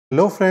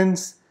Hello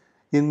friends,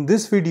 in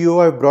this video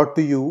I have brought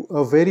to you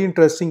a very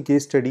interesting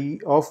case study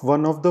of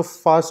one of the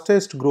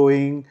fastest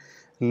growing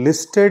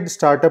listed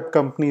startup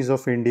companies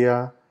of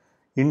India,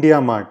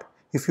 Indiamart.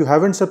 If you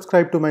haven't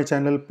subscribed to my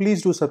channel,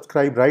 please do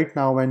subscribe right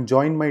now and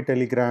join my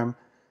Telegram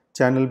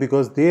channel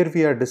because there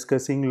we are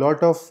discussing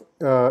lot of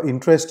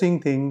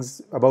interesting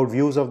things about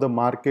views of the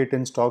market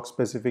and stock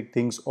specific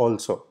things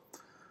also.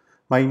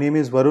 My name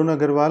is Varun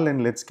Agarwal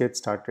and let's get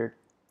started.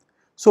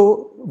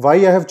 So why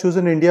I have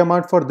chosen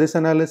IndiaMart for this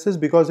analysis?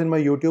 Because in my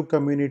YouTube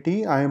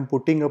community, I am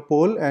putting a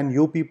poll and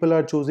you people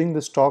are choosing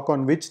the stock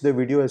on which the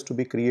video has to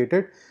be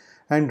created.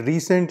 And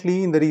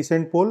recently in the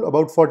recent poll,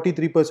 about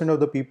 43%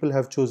 of the people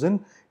have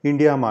chosen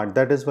IndiaMart.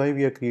 That is why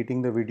we are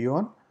creating the video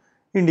on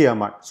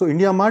IndiaMart. So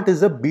IndiaMart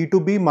is a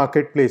B2B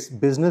marketplace,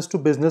 business to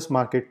business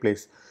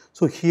marketplace.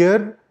 So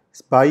here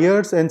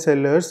buyers and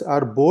sellers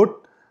are both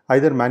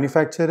either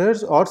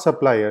manufacturers or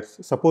suppliers.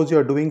 Suppose you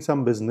are doing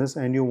some business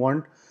and you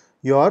want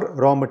your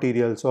raw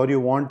materials, or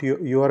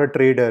you are a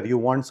trader, you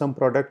want some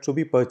product to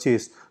be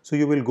purchased, so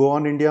you will go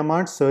on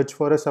IndiaMart, search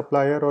for a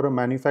supplier or a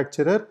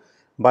manufacturer,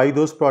 buy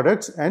those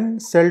products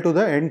and sell to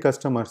the end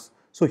customers.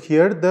 So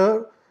here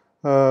the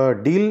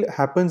deal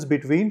happens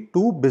between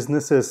two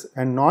businesses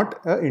and not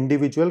an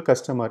individual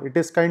customer. It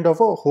is kind of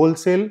a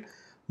wholesale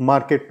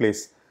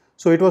marketplace.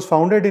 So it was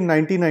founded in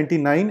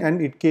 1999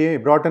 and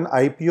it brought an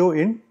IPO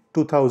in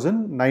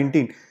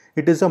 2019.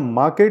 It is a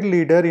market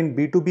leader in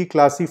B2B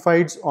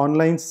classifieds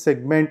online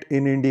segment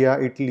in India.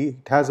 It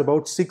has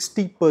about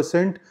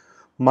 60%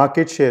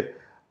 market share.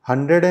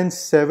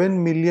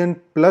 107 million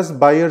plus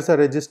buyers are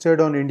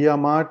registered on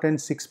IndiaMart and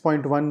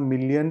 6.1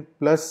 million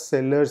plus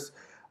sellers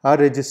are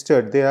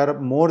registered. There are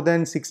more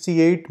than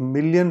 68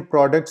 million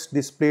products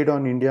displayed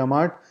on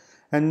IndiaMart.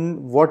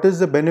 And what is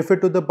the benefit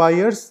to the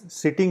buyers?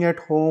 Sitting at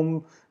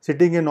home,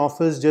 sitting in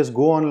office, just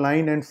go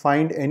online and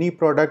find any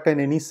product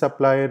and any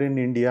supplier in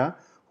India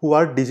who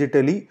are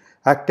digitally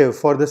active.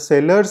 For the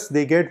sellers,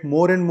 they get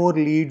more and more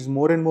leads,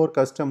 more and more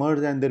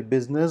customers, and their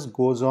business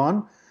goes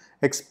on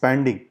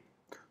expanding.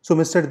 So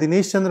Mr.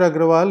 Dinesh Chandra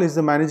Agrawal is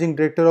the managing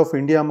director of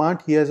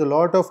IndiaMart. He has a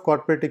lot of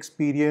corporate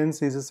experience.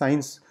 He is a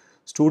science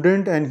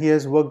student and he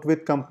has worked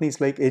with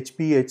companies like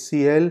HP,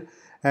 HCL,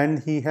 and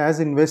he has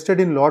invested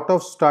in lot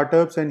of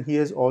startups and he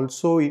has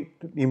also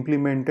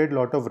implemented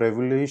lot of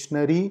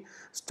revolutionary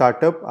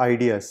startup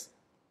ideas.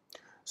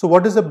 So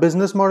what is the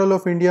business model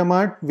of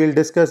IndiaMart? We'll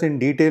discuss in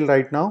detail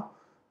right now.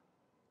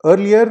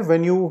 Earlier,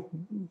 when you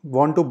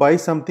want to buy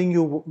something,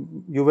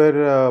 you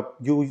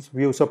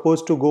were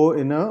supposed to go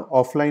in a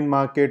offline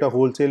market, a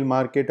wholesale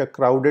market, a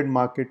crowded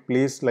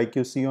marketplace like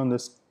you see on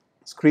the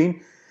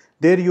screen.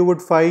 There you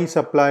would find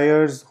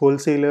suppliers,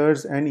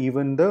 wholesalers, and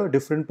even the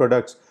different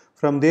products.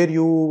 From there,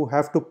 you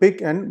have to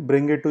pick and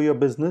bring it to your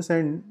business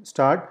and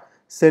start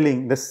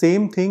selling. The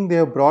same thing they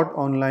have brought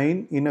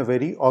online in a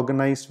very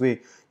organized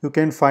way. You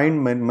can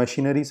find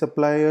machinery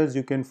suppliers,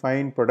 you can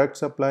find product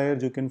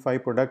suppliers, you can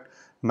find product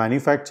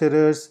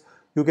manufacturers,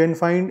 you can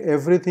find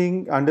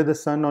everything under the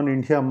sun on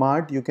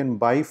IndiaMart. You can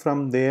buy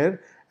from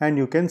there and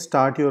you can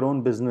start your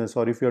own business,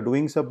 or if you are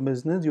doing some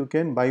business, you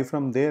can buy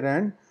from there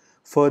and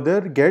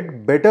further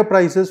get better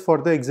prices for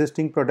the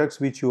existing products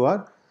which you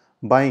are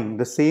buying.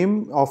 The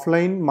same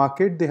offline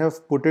market, they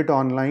have put it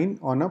online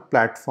on a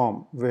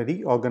platform,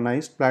 very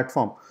organized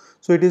platform.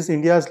 So it is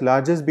India's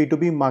largest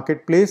B2B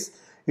marketplace.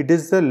 It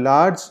is the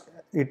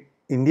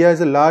India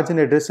is a large and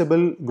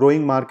addressable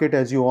growing market,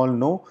 as you all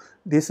know.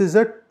 This is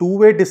a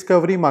two-way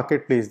discovery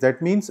marketplace.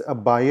 That means a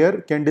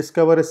buyer can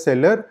discover a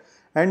seller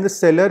and the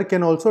seller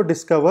can also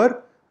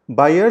discover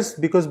buyers,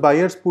 because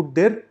buyers put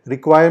their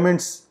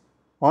requirements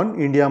on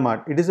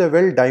IndiaMart. It is a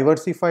well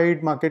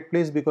diversified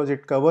marketplace because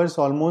it covers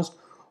almost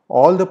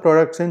all the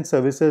products and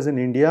services in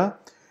India.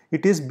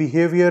 It is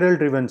behavioral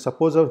driven.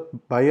 Suppose a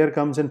buyer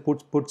comes and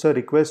puts a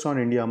request on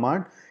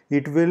IndiaMart,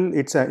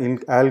 its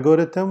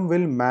algorithm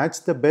will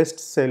match the best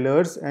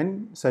sellers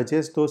and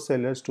suggest those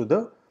sellers to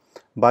the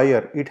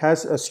buyer. It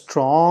has a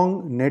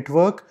strong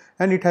network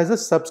and it has a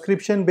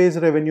subscription based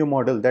revenue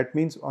model. That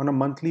means on a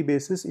monthly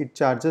basis it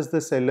charges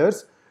the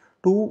sellers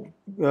to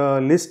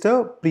list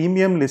a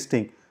premium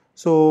listing.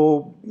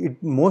 So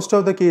most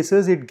of the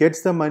cases it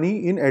gets the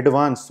money in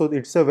advance. So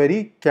it's a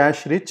very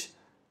cash rich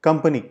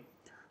company.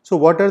 So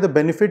what are the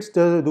benefits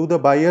do the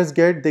buyers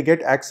get? They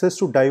get access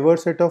to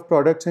diverse set of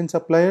products and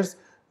suppliers.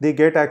 They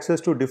get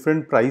access to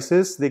different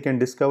prices. They can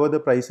discover the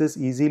prices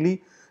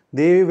easily.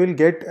 They will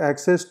get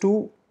access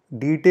to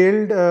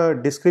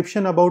detailed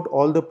description about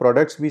all the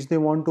products which they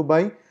want to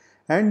buy.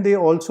 And they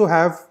also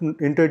have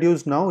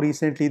introduced now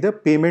recently the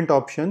payment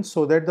options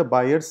so that the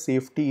buyer's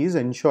safety is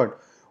ensured.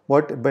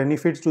 What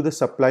benefits do the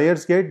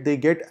suppliers get? They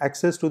get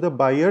access to the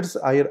buyer's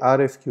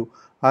RFQ.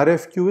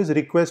 RFQ is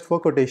request for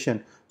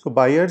quotation. So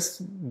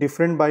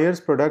different buyers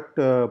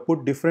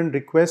put different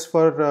requests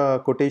for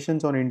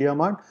quotations on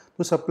IndiaMart.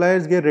 So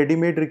suppliers get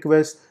ready-made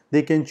requests.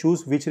 They can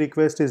choose which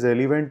request is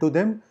relevant to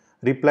them,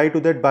 reply to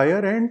that buyer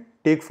and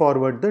take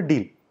forward the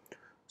deal.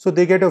 So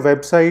they get a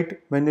website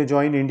when they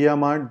join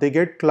IndiaMart. They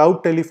get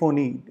cloud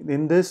telephony.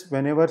 In this,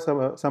 whenever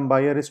some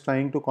buyer is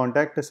trying to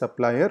contact a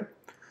supplier,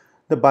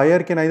 the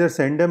buyer can either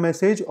send a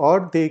message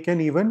or they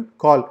can even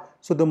call.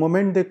 So the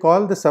moment they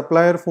call, the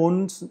supplier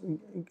phones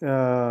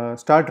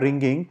start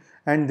ringing,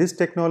 and this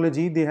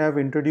technology they have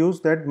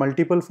introduced that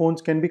multiple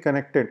phones can be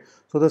connected.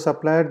 So the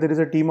supplier, there is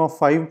a team of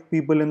 5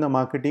 people in the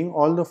marketing,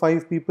 all the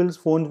 5 people's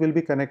phones will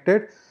be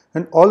connected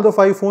and all the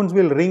 5 phones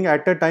will ring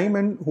at a time,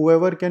 and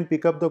whoever can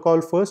pick up the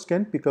call first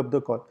can pick up the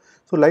call.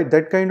 So like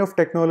that kind of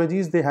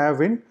technologies they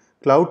have in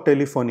cloud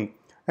telephony.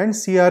 And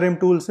CRM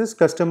tools is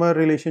customer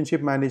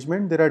relationship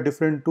management. There are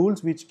different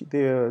tools which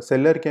the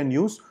seller can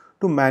use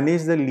to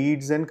manage the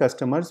leads and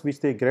customers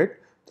which they get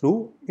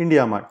through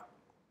IndiaMart.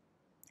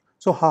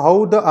 So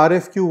how the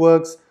RFQ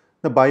works: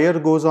 the buyer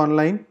goes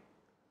online,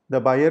 the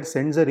buyer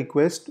sends a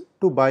request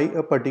to buy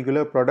a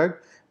particular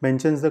product,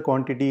 mentions the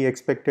quantity,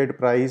 expected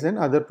price and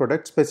other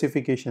product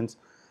specifications.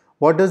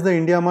 What does the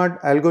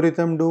IndiaMart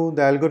algorithm do?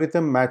 The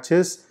algorithm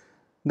matches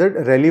the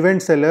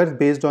relevant sellers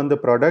based on the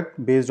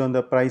product, based on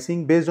the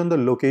pricing, based on the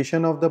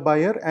location of the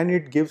buyer, and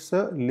it gives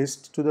a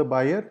list to the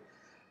buyer,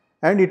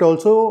 and it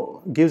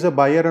also gives a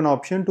buyer an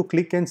option to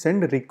click and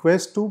send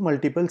requests to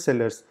multiple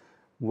sellers.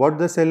 What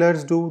the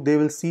sellers do, they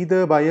will see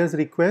the buyer's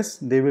requests,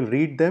 they will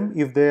read them.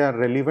 If they are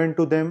relevant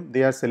to them,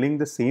 they are selling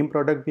the same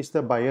product which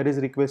the buyer is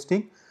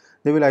requesting,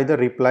 they will either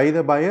reply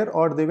the buyer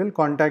or they will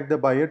contact the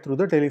buyer through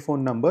the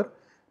telephone number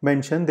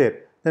mentioned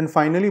there. Then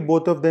finally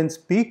both of them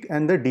speak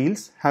and the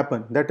deals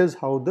happen. That is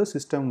how the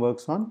system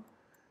works on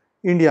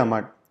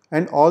IndiaMart.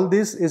 And all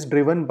this is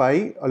driven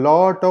by a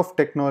lot of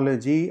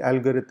technology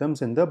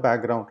algorithms in the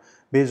background,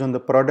 based on the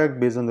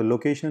product, based on the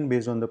location,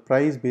 based on the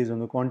price, based on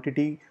the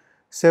quantity,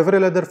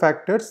 several other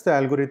factors. The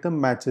algorithm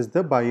matches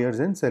the buyers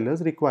and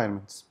sellers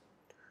requirements.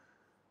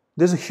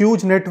 There's a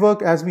huge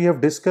network, as we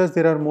have discussed.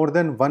 There are more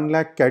than 1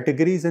 lakh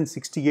categories and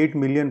 68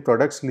 million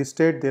products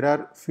listed. There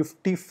are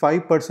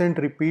 55%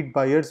 repeat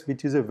buyers,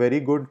 which is a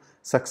very good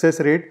success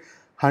rate.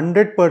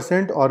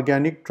 100%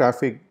 organic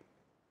traffic.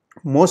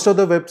 Most of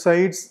the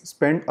websites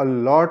spend a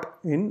lot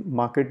in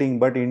marketing,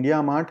 but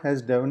IndiaMart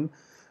has done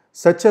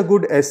such a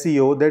good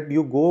SEO that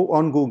you go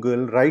on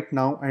Google right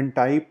now and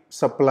type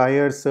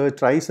supplier search,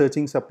 try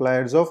searching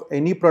suppliers of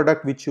any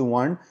product which you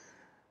want.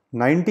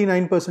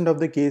 99% of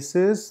the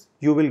cases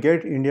you will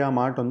get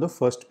IndiaMart on the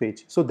first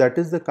page. So that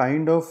is the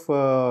kind of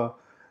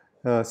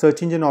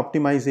search engine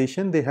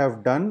optimization they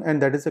have done,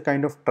 and that is the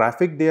kind of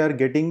traffic they are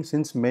getting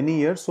since many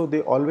years. So they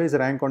always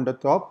rank on the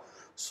top.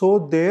 So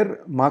their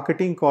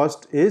marketing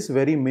cost is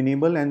very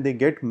minimal and they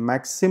get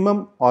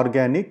maximum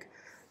organic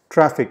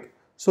traffic.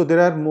 So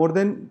there are more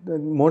than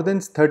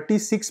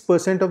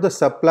 36% of the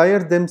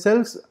suppliers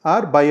themselves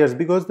are buyers,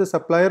 because the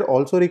supplier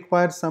also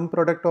requires some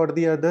product or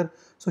the other.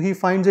 So he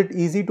finds it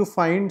easy to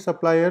find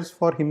suppliers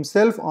for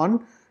himself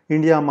on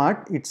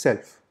IndiaMart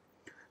itself.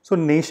 So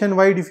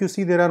nationwide, if you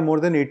see, there are more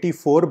than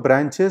 84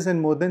 branches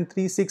and more than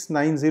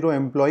 3690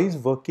 employees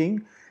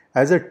working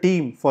as a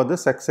team for the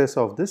success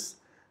of this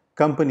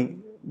company.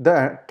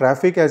 The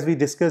traffic, as we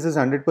discussed, is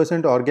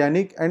 100%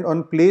 organic, and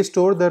on Play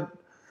Store the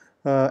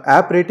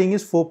app rating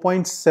is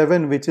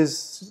 4.7,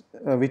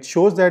 which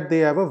shows that they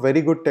have a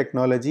very good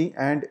technology,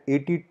 and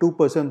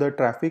 82% of the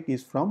traffic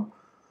is from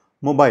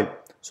mobile.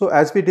 So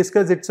as we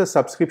discussed, it's a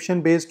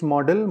subscription based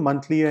model,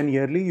 monthly and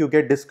yearly. You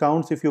get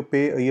discounts if you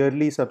pay a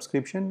yearly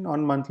subscription.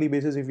 On monthly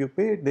basis, if you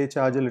pay, they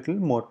charge a little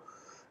more.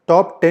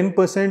 Top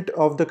 10%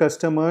 of the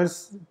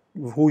customers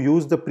who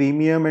use the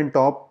premium and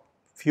top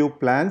few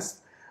plans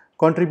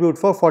contribute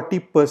for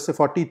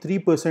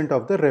 43%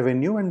 of the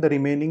revenue, and the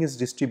remaining is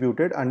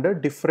distributed under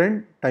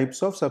different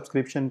types of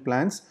subscription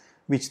plans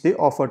which they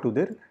offer to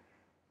their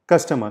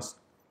customers.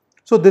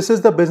 So this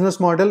is the business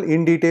model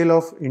in detail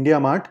of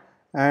IndiaMart.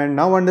 And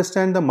now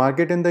understand the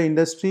market and the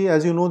industry.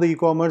 As you know, the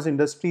e-commerce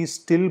industry is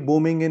still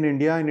booming in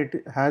India, and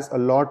it has a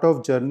lot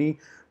of journey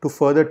to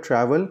further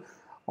travel.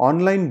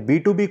 Online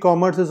B2B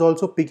commerce is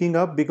also picking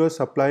up because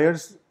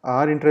suppliers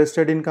are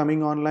interested in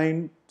coming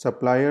online.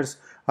 Suppliers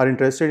are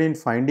interested in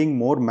finding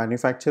more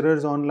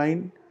manufacturers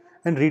online,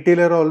 and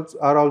retailers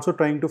are also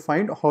trying to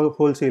find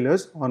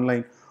wholesalers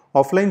online.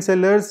 Offline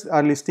sellers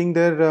are listing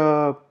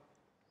their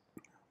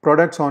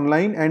products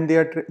online, and they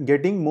are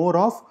getting more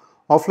of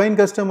offline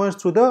customers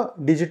through the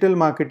digital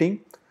marketing.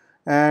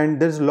 And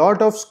there's a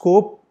lot of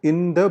scope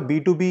in the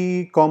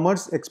B2B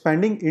commerce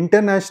expanding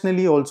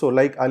internationally also,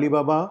 like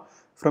Alibaba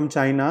from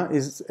China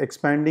is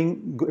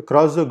expanding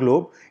across the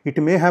globe.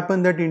 It may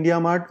happen that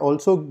IndiaMart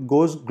also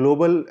goes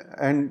global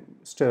and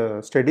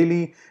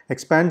steadily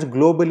expands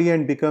globally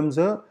and becomes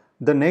the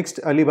next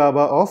Alibaba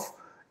of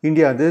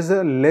India. There is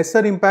a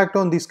lesser impact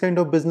on these kind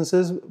of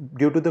businesses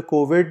due to the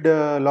COVID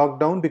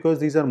lockdown, because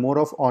these are more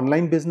of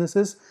online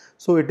businesses.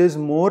 So it is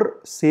more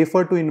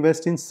safer to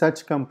invest in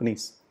such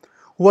companies.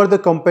 Who are the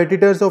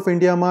competitors of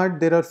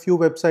IndiaMart? There are few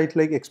websites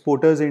like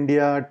Exporters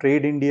India,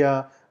 Trade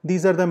India.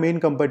 These are the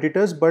main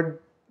competitors, but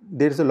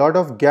there is a lot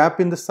of gap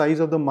in the size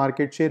of the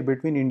market share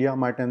between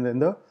IndiaMart and then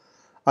the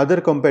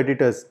other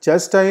competitors.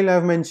 Just Style I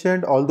have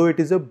mentioned, although it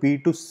is a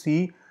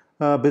B2C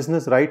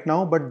business right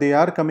now, but they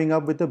are coming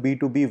up with a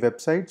B2B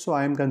website. So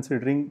I am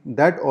considering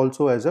that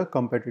also as a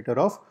competitor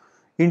of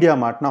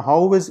IndiaMart. Now,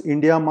 how is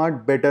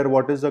IndiaMart better?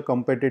 What is the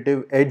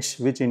competitive edge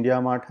which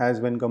IndiaMart has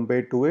when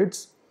compared to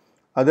its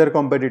other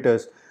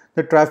competitors?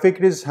 The traffic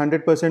is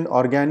 100%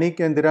 organic,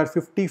 and there are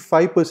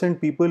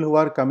 55% people who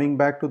are coming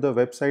back to the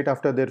website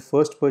after their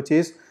first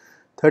purchase.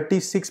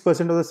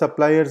 36% of the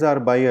suppliers are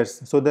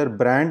buyers, so their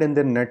brand and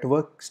their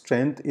network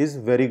strength is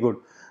very good.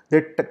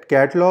 Their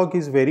catalog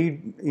is very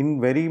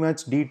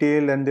much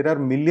detailed, and there are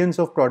millions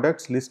of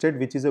products listed,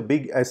 which is a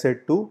big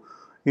asset to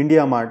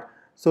IndiaMart.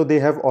 So they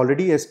have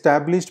already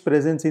established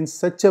presence in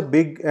such a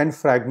big and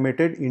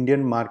fragmented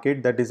Indian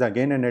market. That is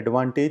again an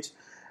advantage.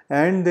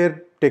 And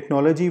their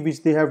technology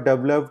which they have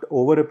developed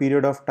over a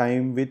period of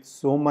time with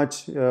so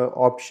much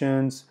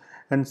options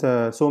and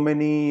so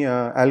many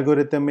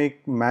algorithmic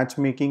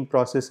matchmaking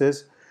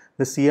processes,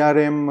 the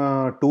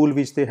CRM tool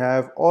which they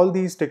have, all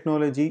these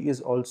technology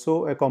is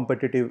also a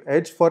competitive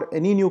edge for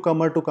any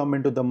newcomer to come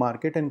into the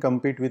market and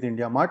compete with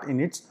IndiaMart in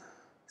its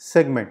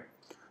segment.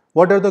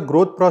 What are the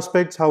growth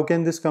prospects? How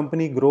can this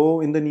company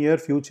grow in the near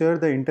future?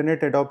 The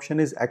internet adoption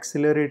is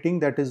accelerating.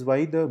 That is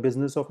why the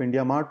business of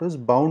IndiaMart is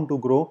bound to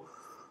grow.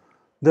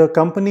 The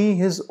company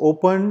is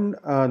open,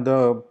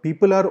 the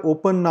people are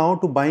open now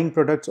to buying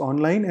products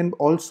online and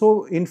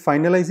also in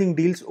finalizing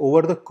deals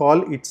over the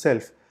call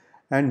itself.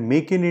 And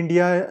Make in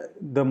India,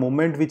 the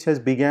moment which has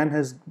began,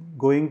 has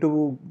going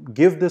to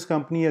give this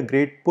company a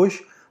great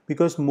push,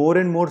 because more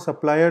and more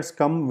suppliers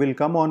will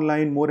come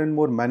online, more and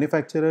more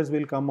manufacturers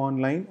will come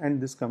online,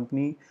 and this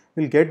company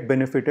will get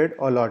benefited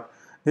a lot.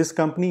 This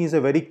company is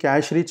a very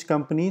cash rich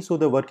company, so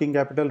the working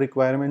capital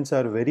requirements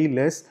are very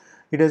less.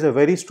 It has a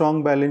very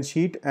strong balance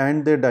sheet,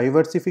 and the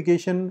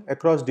diversification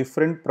across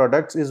different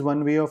products is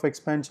one way of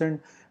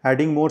expansion.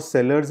 Adding more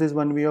sellers is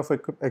one way of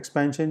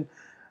expansion.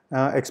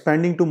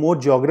 Expanding to more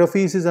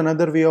geographies is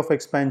another way of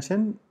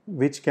expansion,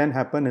 which can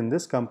happen in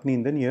this company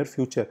in the near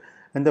future.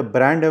 And the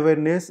brand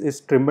awareness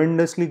is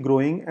tremendously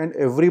growing, and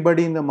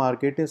everybody in the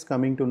market is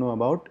coming to know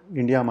about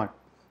IndiaMart.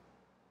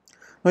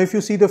 Now, if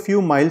you see the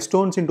few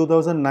milestones, in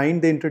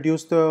 2009 they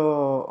introduced the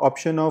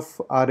option of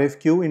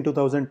RFQ. In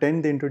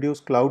 2010 they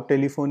introduced cloud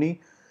telephony.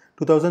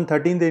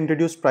 2013 they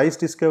introduced price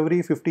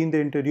discovery. 15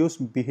 they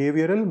introduced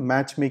behavioral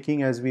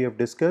matchmaking, as we have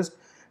discussed.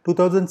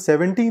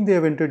 2017 they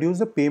have introduced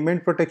the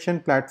payment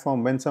protection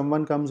platform. When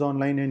someone comes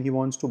online and he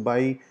wants to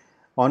buy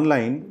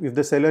online, if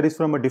the seller is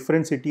from a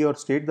different city or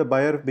state, the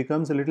buyer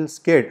becomes a little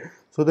scared.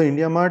 So the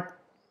IndiaMart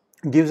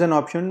gives an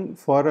option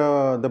for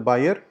the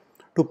buyer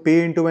to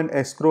pay into an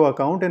escrow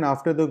account, and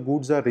after the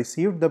goods are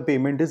received, the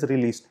payment is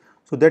released.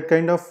 So that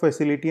kind of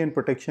facility and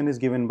protection is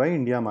given by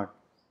IndiaMart.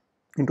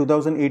 In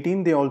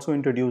 2018 they also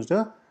introduced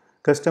a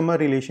customer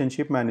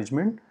relationship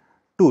management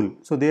tool.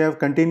 So they are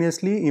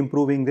continuously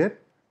improving their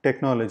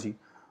technology.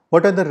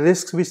 What are the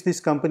risks which this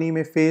company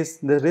may face?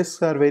 The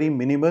risks are very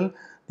minimal.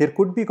 There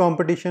could be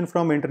competition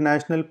from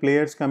international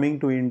players coming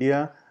to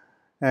India,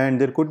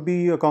 and there could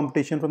be a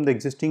competition from the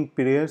existing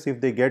players if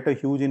they get a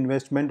huge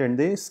investment and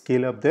they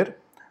scale up their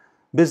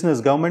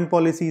business. Government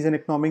policies and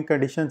economic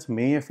conditions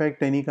may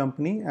affect any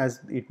company,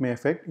 as it may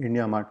affect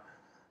IndiaMart.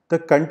 The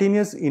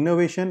continuous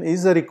innovation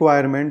is a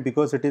requirement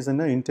because it is in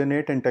the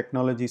internet and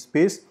technology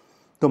space.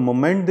 The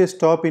moment they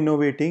stop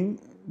innovating,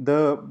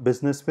 the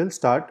business will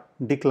start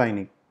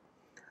declining.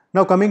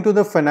 Now, coming to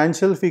the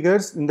financial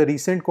figures, in the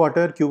recent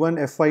quarter Q1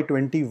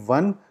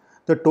 FY21,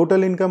 the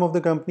total income of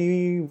the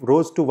company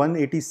rose to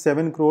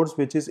 187 crores,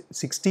 which is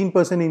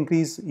 16%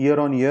 increase year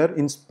on year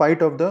in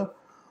spite of the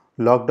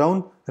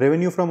lockdown.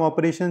 Revenue from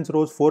operations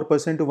rose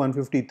 4% to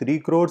 153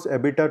 crores,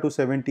 EBITDA to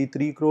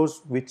 73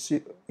 crores, which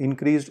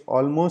increased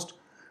almost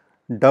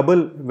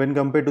double when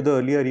compared to the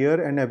earlier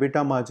year, and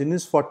EBITDA margin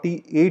is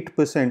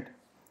 48%.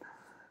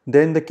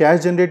 Then the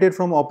cash generated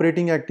from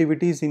operating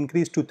activities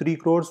increased to 3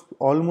 crores,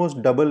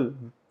 almost double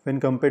when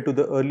compared to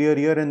the earlier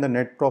year, and the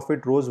net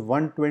profit rose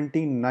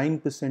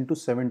 129% to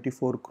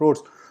 74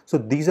 crores. So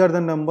these are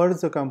the numbers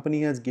the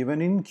company has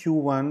given in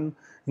Q1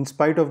 in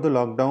spite of the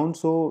lockdown.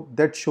 So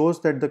that shows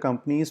that the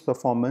company's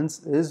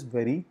performance is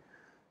very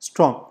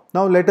strong.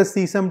 Now let us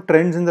see some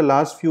trends in the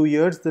last few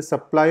years. The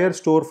supplier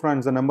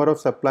storefronts, the number of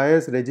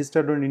suppliers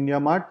registered on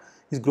IndiaMart,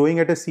 is growing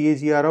at a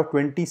CAGR of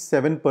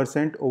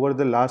 27% over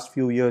the last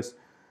few years.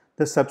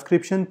 The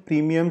subscription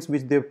premiums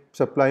which the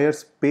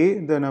suppliers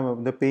pay,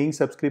 the paying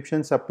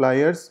subscription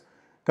suppliers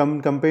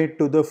compared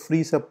to the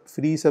free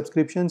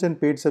subscriptions and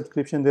paid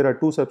subscription, there are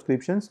two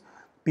subscriptions.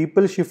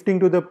 People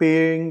shifting to the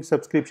paying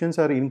subscriptions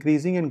are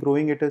increasing and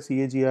growing at a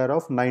CAGR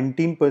of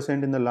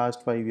 19% in the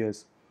last 5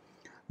 years.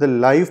 The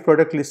live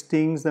product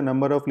listings, the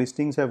number of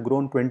listings have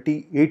grown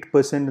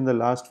 28% in the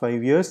last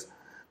 5 years.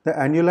 The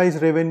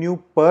annualized revenue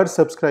per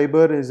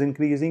subscriber is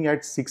increasing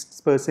at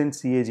 6%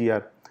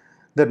 CAGR.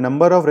 The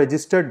number of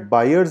registered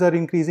buyers are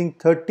increasing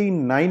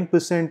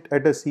 39%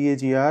 at a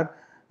CAGR.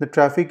 The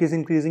traffic is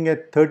increasing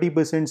at 30%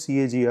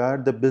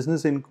 CAGR. The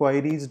business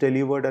inquiries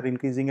delivered are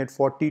increasing at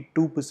 42%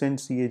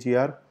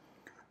 CAGR.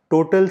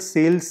 total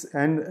sales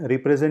and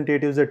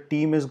representatives, the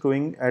team is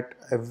growing at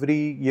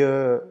every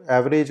year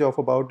average of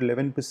about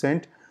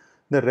 11%.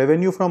 The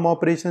revenue from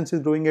operations is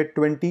growing at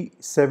 27%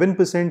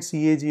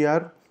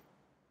 CAGR.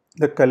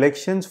 The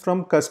collections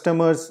from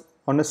customers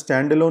on a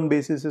standalone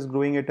basis is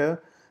growing at a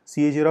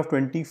CAGR of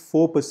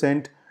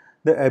 24%.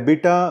 The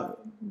EBITDA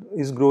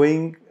is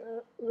growing.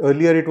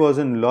 Earlier it was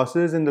in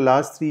losses. In the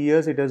last 3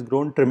 years it has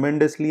grown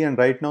tremendously, and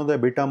right now the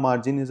EBITDA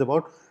margin is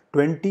about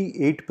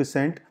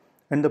 28%,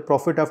 and the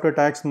profit after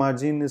tax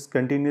margin is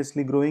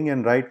continuously growing,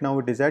 and right now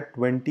it is at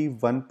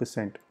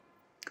 21%.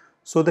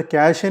 So the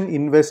cash and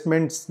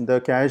investments,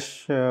 the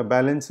cash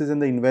balances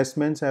and the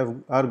investments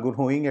are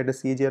growing at a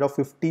CAGR of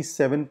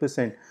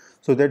 57%.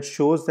 So that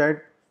shows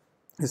that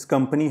this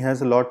company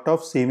has a lot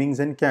of savings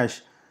and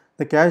cash.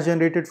 The cash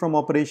generated from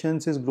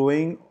operations is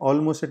growing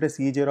almost at a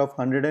CAGR of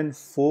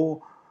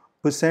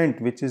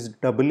 104%, which is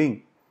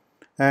doubling.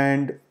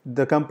 And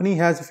the company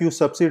has a few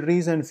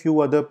subsidiaries and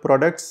few other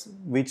products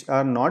which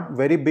are not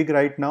very big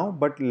right now,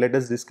 but let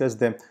us discuss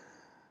them.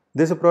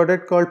 There's a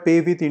product called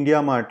Pay with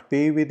Indiamart,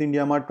 Pay with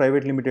Indiamart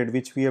Private Limited,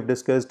 which we have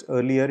discussed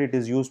earlier. It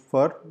is used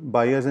for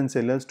buyers and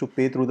sellers to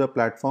pay through the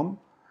platform.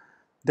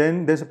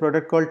 Then there's a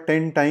product called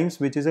 10 times,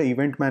 which is an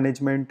event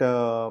management,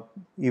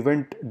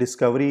 event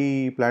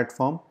discovery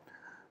platform.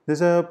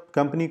 There's a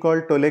company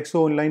called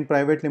Tolexo Online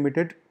Private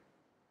Limited.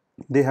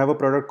 They have a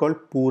product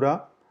called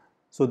Pura.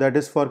 So that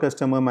is for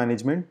customer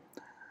management.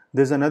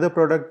 There's another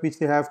product which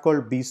they have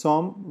called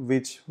BSOM,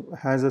 which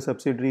has a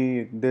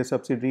subsidiary, their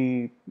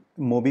subsidiary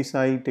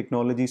Mobisci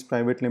Technologies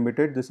Private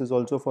Limited. This is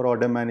also for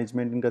order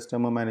management and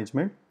customer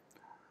management.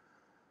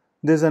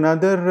 There's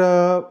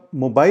another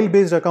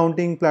mobile-based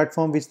accounting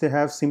platform which they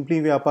have,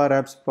 Simply Vyapar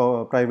Apps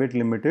Private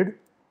Limited,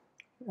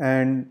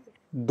 and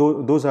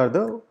those are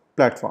the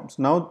platforms.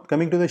 Now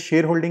coming to the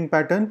shareholding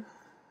pattern,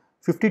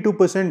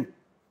 52%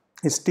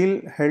 is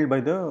still held by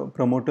the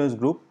promoters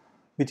group,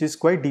 which is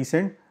quite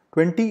decent.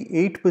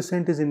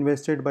 28% is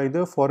invested by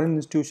the foreign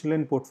institutional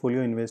and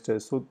portfolio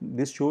investors. So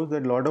this shows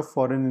that a lot of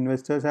foreign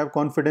investors have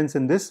confidence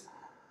in this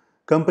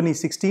company.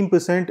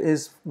 16%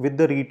 is with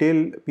the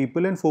retail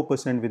people and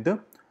 4% with the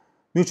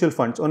mutual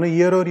funds. On a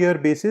year-on-year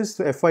basis,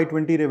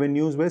 FY20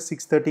 revenues were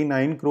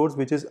 639 crores,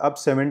 which is up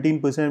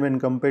 17% when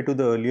compared to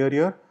the earlier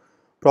year.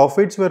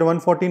 Profits were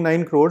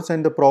 149 crores,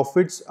 and the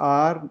profits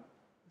are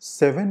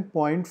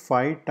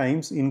 7.5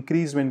 times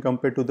increased when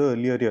compared to the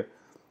earlier year.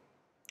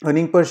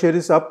 Earning per share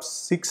is up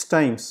 6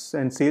 times,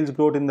 and sales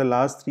growth in the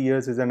last 3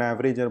 years is an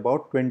average of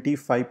about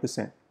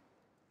 25%.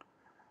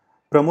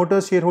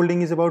 Promoters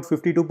shareholding is about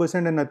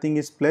 52% and nothing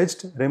is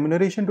pledged.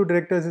 Remuneration to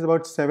directors is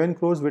about 7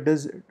 crores, which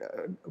is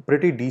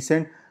pretty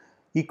decent.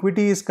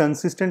 Equity is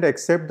consistent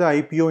except the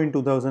IPO in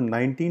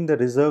 2019. The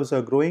reserves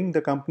are growing.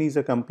 The company is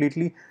a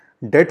completely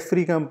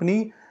debt-free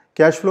company.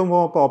 Cash flow from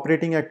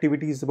operating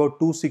activity is about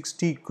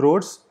 260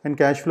 crores, and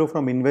cash flow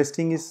from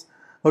investing is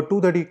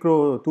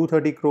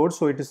 230 crores.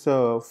 So it is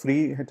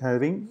free,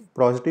 having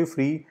positive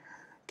free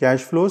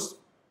cash flows,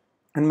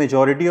 and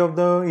majority of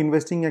the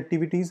investing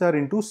activities are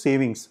into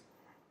savings.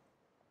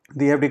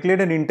 They have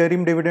declared an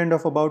interim dividend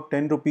of about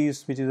 10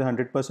 rupees, which is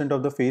 100%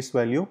 of the face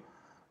value.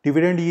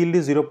 Dividend yield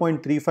is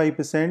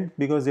 0.35%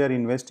 because they are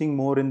investing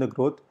more in the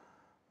growth.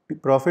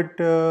 Profit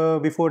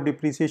before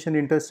depreciation,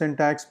 interest and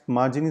tax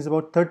margin is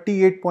about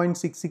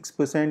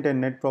 38.66%,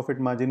 and net profit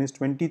margin is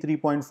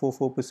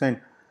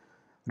 23.44%.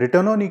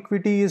 Return on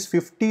equity is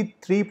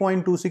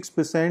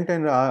 53.26%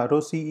 and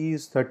ROCE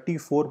is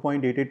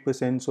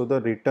 34.88%. So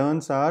the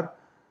returns are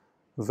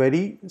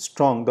very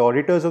strong. The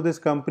auditors of this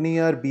company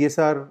are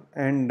BSR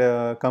and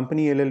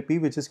Company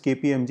LLP, which is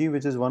KPMG,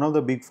 which is one of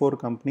the big four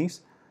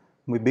companies,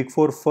 big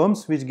four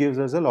firms, which gives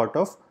us a lot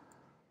of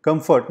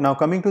comfort. Now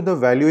coming to the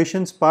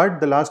valuations part,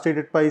 the last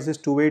traded price is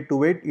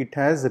 2828. It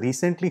has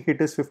recently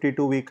hit its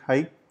 52-week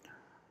high,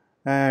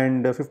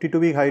 and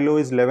 52-week high low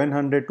is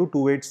 1100 to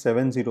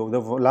 2870. The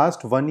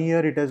last 1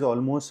 year it has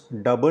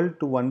almost doubled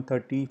to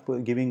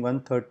 130, giving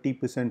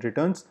 130%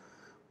 returns.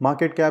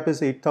 Market cap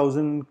is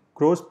 8,000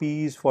 crores,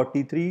 PE is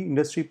 43,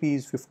 industry PE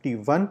is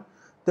 51.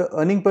 The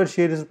earning per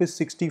share is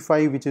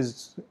 65, which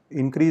is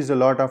increased a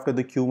lot after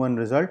the Q1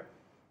 result.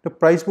 The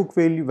price book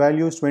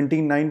value is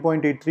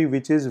 29.83,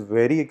 which is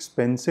very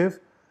expensive.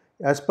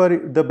 As per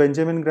the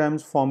Benjamin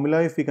Graham's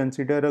formula, if we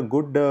consider a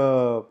good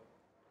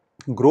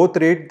growth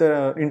rate,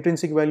 the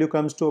intrinsic value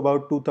comes to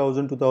about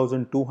 2000,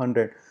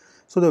 2200.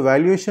 So the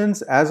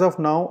valuations as of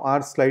now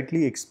are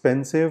slightly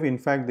expensive. In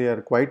fact, they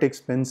are quite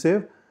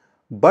expensive.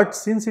 But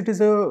since it is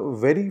a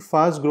very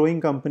fast growing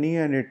company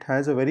and it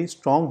has a very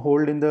strong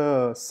hold in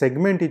the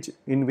segment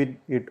in which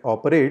it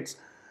operates,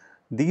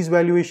 these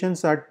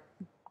valuations are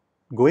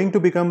going to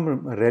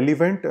become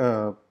relevant.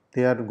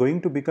 They are going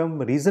to become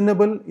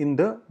reasonable in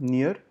the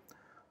near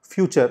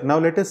future. Now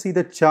let us see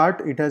the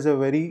chart. It has a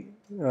very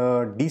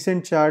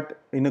decent chart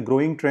in a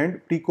growing trend.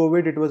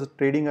 Pre-COVID it was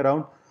trading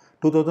around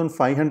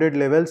 2500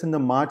 levels. In the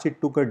March it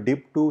took a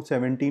dip to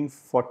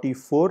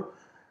 1744,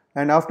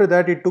 and after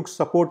that it took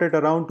support at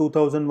around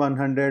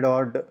 2100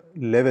 odd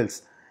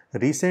levels.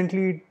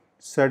 Recently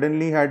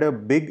suddenly had a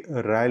big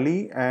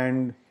rally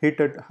and hit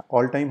at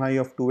all-time high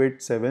of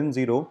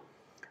 2870,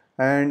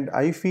 and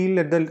I feel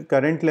at the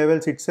current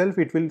levels itself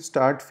it will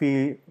start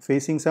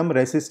facing some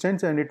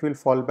resistance and it will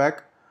fall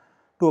back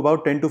to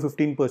about 10 to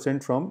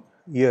 15% from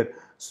here.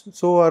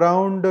 So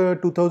around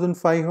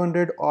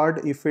 2500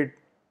 odd, if it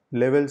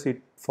levels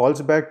it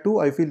falls back to,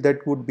 I feel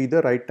that would be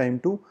the right time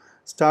to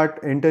start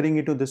entering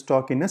into the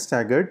stock in a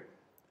staggered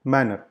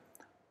manner.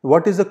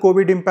 What is the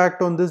COVID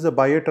impact on this? The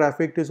buyer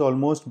traffic is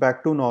almost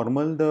back to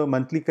normal. The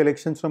monthly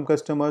collections from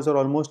customers are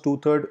almost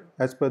two-thirds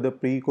as per the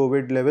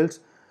pre-COVID levels.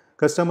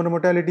 Customer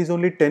mortality is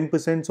only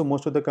 10%, so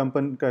most of the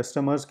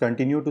customers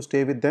continue to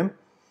stay with them.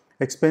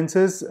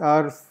 Expenses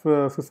are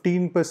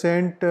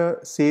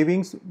 15%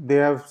 savings. They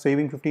have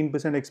saving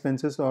 15%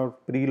 expenses or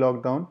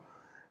pre-lockdown,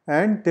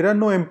 and there are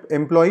no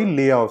employee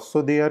layoffs.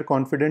 So they are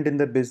confident in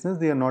their business.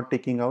 They are not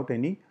taking out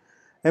any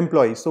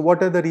employees. So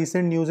what are the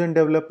recent news and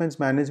developments?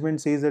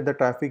 Management says that the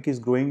traffic is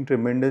growing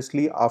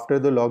tremendously after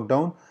the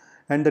lockdown,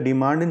 and the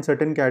demand in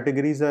certain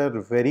categories are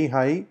very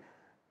high,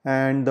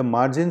 and the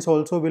margins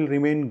also will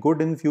remain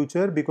good in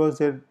future because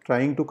they're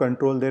trying to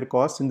control their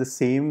costs in the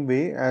same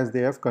way as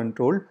they have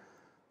controlled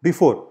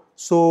before.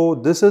 So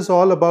this is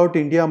all about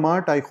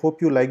IndiaMart. I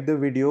hope you like the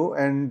video,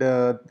 and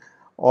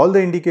all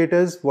the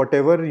indicators,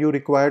 whatever you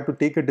require to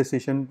take a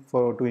decision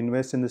to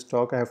invest in the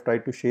stock, I have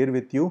tried to share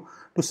with you.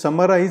 To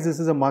summarize, this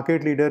is a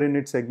market leader in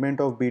its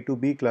segment of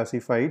B2B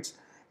classifieds.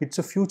 It's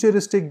a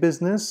futuristic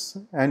business,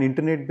 an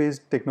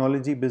internet-based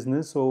technology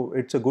business, so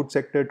it's a good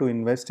sector to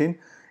invest in.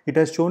 It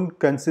has shown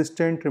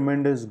consistent,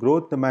 tremendous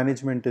growth. The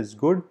management is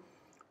good.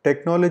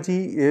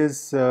 Technology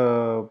is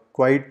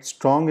quite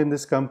strong in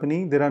this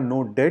company. There are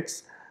no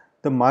debts.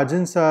 The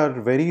margins are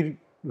very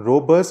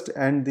robust,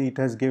 and it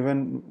has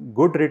given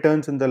good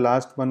returns in the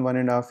last one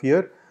and a half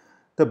year.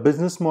 The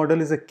business model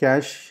is a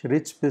cash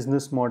rich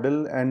business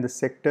model, and the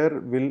sector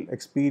will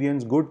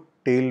experience good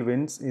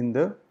tailwinds in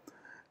the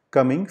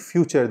coming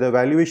future. The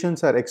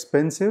valuations are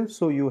expensive,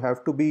 so you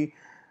have to be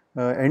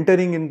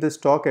entering in the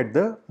stock at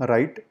the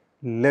right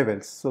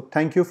levels. So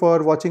thank you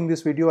for watching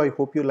this video. I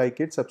hope you like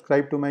it.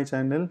 Subscribe to my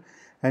channel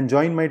and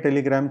join my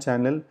Telegram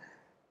channel.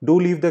 Do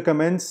leave the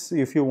comments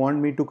if you want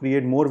me to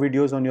create more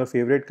videos on your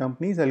favorite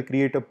companies. I'll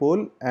create a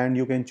poll and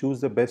you can choose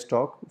the best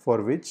stock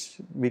for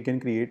which we can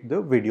create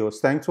the videos.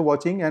 Thanks for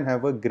watching and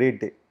have a great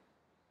day.